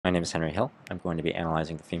My name is Henry Hill. I'm going to be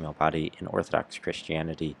analyzing the female body in Orthodox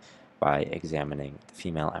Christianity by examining the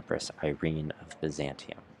female Empress Irene of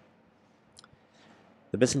Byzantium.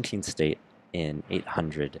 The Byzantine state in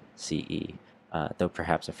 800 CE, though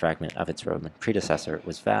perhaps a fragment of its Roman predecessor,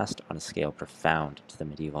 was vast on a scale profound to the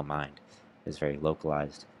medieval mind. It was very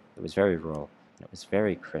localized, it was very rural, and it was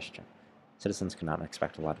very Christian. Citizens could not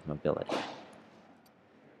expect a lot of mobility.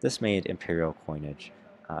 This made imperial coinage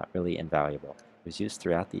really invaluable. It was used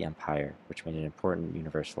throughout the empire, which made an important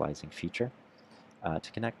universalizing feature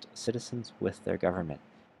to connect citizens with their government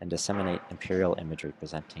and disseminate imperial imagery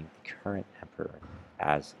presenting the current emperor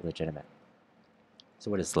as legitimate. So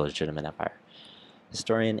what is the legitimate empire?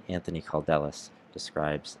 Historian Anthony Kaldellis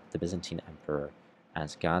describes the Byzantine emperor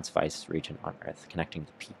as God's vice regent on earth, connecting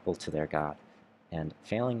the people to their God. And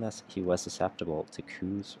failing this, he was susceptible to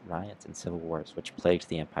coups, riots, and civil wars, which plagued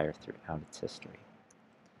the empire throughout its history.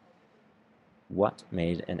 What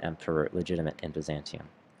made an emperor legitimate in Byzantium?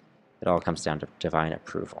 It all comes down to divine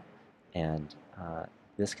approval, and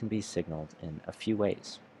this can be signaled in a few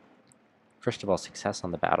ways. First of all, success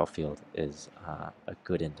on the battlefield is a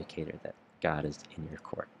good indicator that God is in your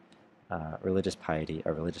court. Religious piety,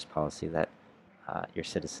 a religious policy that your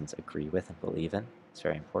citizens agree with and believe in, is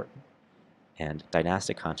very important. And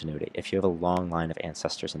dynastic continuity. If you have a long line of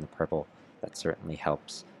ancestors in the purple, that certainly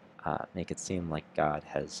helps make it seem like God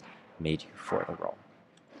has made you for the role.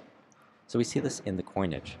 So we see this in the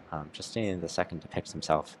coinage. Justinian II depicts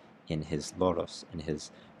himself in his loros, in his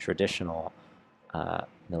traditional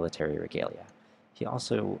military regalia. He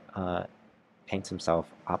also paints himself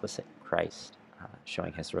opposite Christ,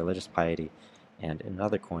 showing his religious piety, and in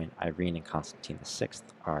another coin, Irene and Constantine VI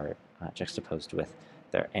are juxtaposed with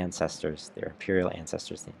their ancestors, their imperial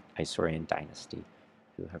ancestors, the Isaurian dynasty,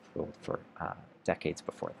 who have ruled for decades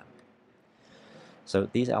before them. So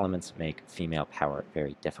these elements make female power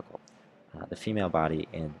very difficult. The female body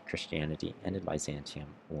in Christianity and in Byzantium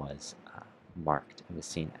was marked. It was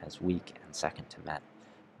seen as weak and second to men.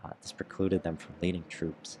 This precluded them from leading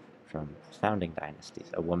troops, from founding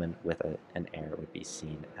dynasties. A woman with an heir would be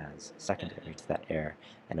seen as secondary to that heir,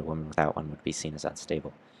 and a woman without one would be seen as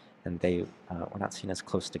unstable. And they were not seen as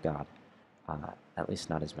close to God, at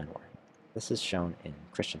least not as men were. This is shown in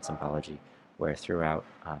Christian symbology, where throughout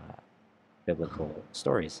biblical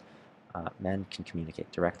stories, men can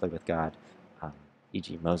communicate directly with God,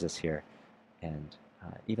 e.g. Moses here, and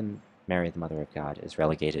even Mary, the Mother of God, is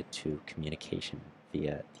relegated to communication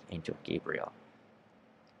via the angel Gabriel.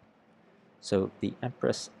 So the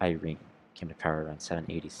Empress Irene came to power around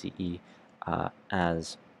 780 CE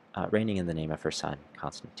as reigning in the name of her son,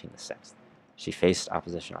 Constantine VI. She faced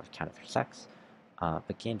opposition on account of her sex,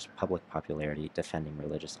 but gained public popularity defending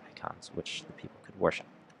religious icons which the people could worship.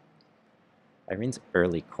 Irene's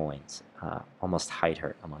early coins almost hide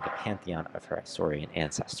her among a pantheon of her Isaurian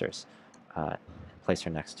ancestors and place her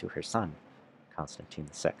next to her son, Constantine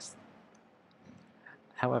VI.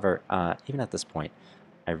 However, even at this point,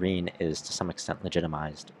 Irene is to some extent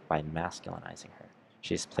legitimized by masculinizing her.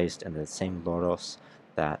 She is placed in the same loros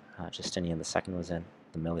that Justinian II was in,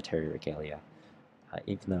 the military regalia,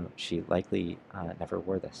 even though she likely never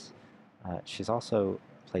wore this. She's also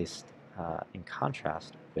placed in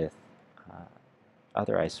contrast with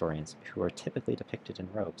other Isaurians who are typically depicted in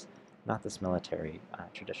robes, not this military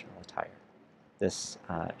traditional attire. This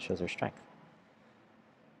shows her strength.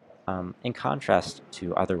 In contrast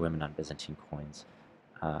to other women on Byzantine coins,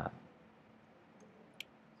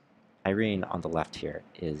 Irene on the left here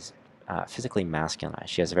is physically masculinized.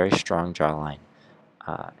 She has a very strong jawline,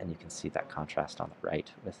 and you can see that contrast on the right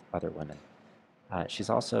with other women. She's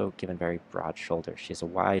also given very broad shoulders. She has a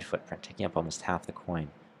wide footprint, taking up almost half the coin,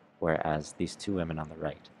 whereas these two women on the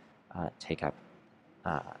right take up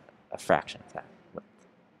a fraction of that width.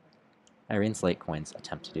 Irene's late coins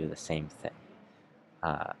attempt to do the same thing,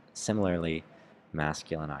 similarly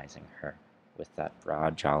masculinizing her with that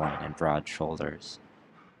broad jawline and broad shoulders.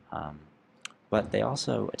 But they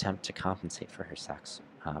also attempt to compensate for her sex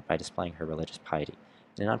by displaying her religious piety.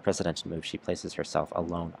 In an unprecedented move, she places herself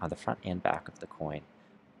alone on the front and back of the coin,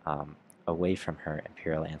 away from her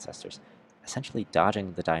imperial ancestors, essentially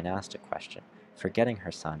dodging the dynastic question, forgetting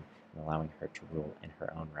her son, and allowing her to rule in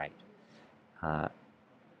her own right.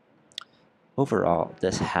 Overall,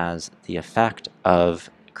 this has the effect of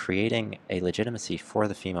creating a legitimacy for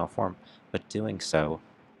the female form, but doing so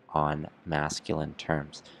on masculine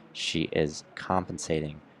terms. She is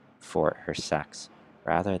compensating for her sex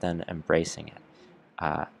rather than embracing it,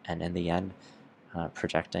 and in the end,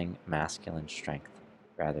 projecting masculine strength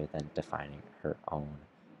rather than defining her own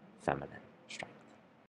feminine.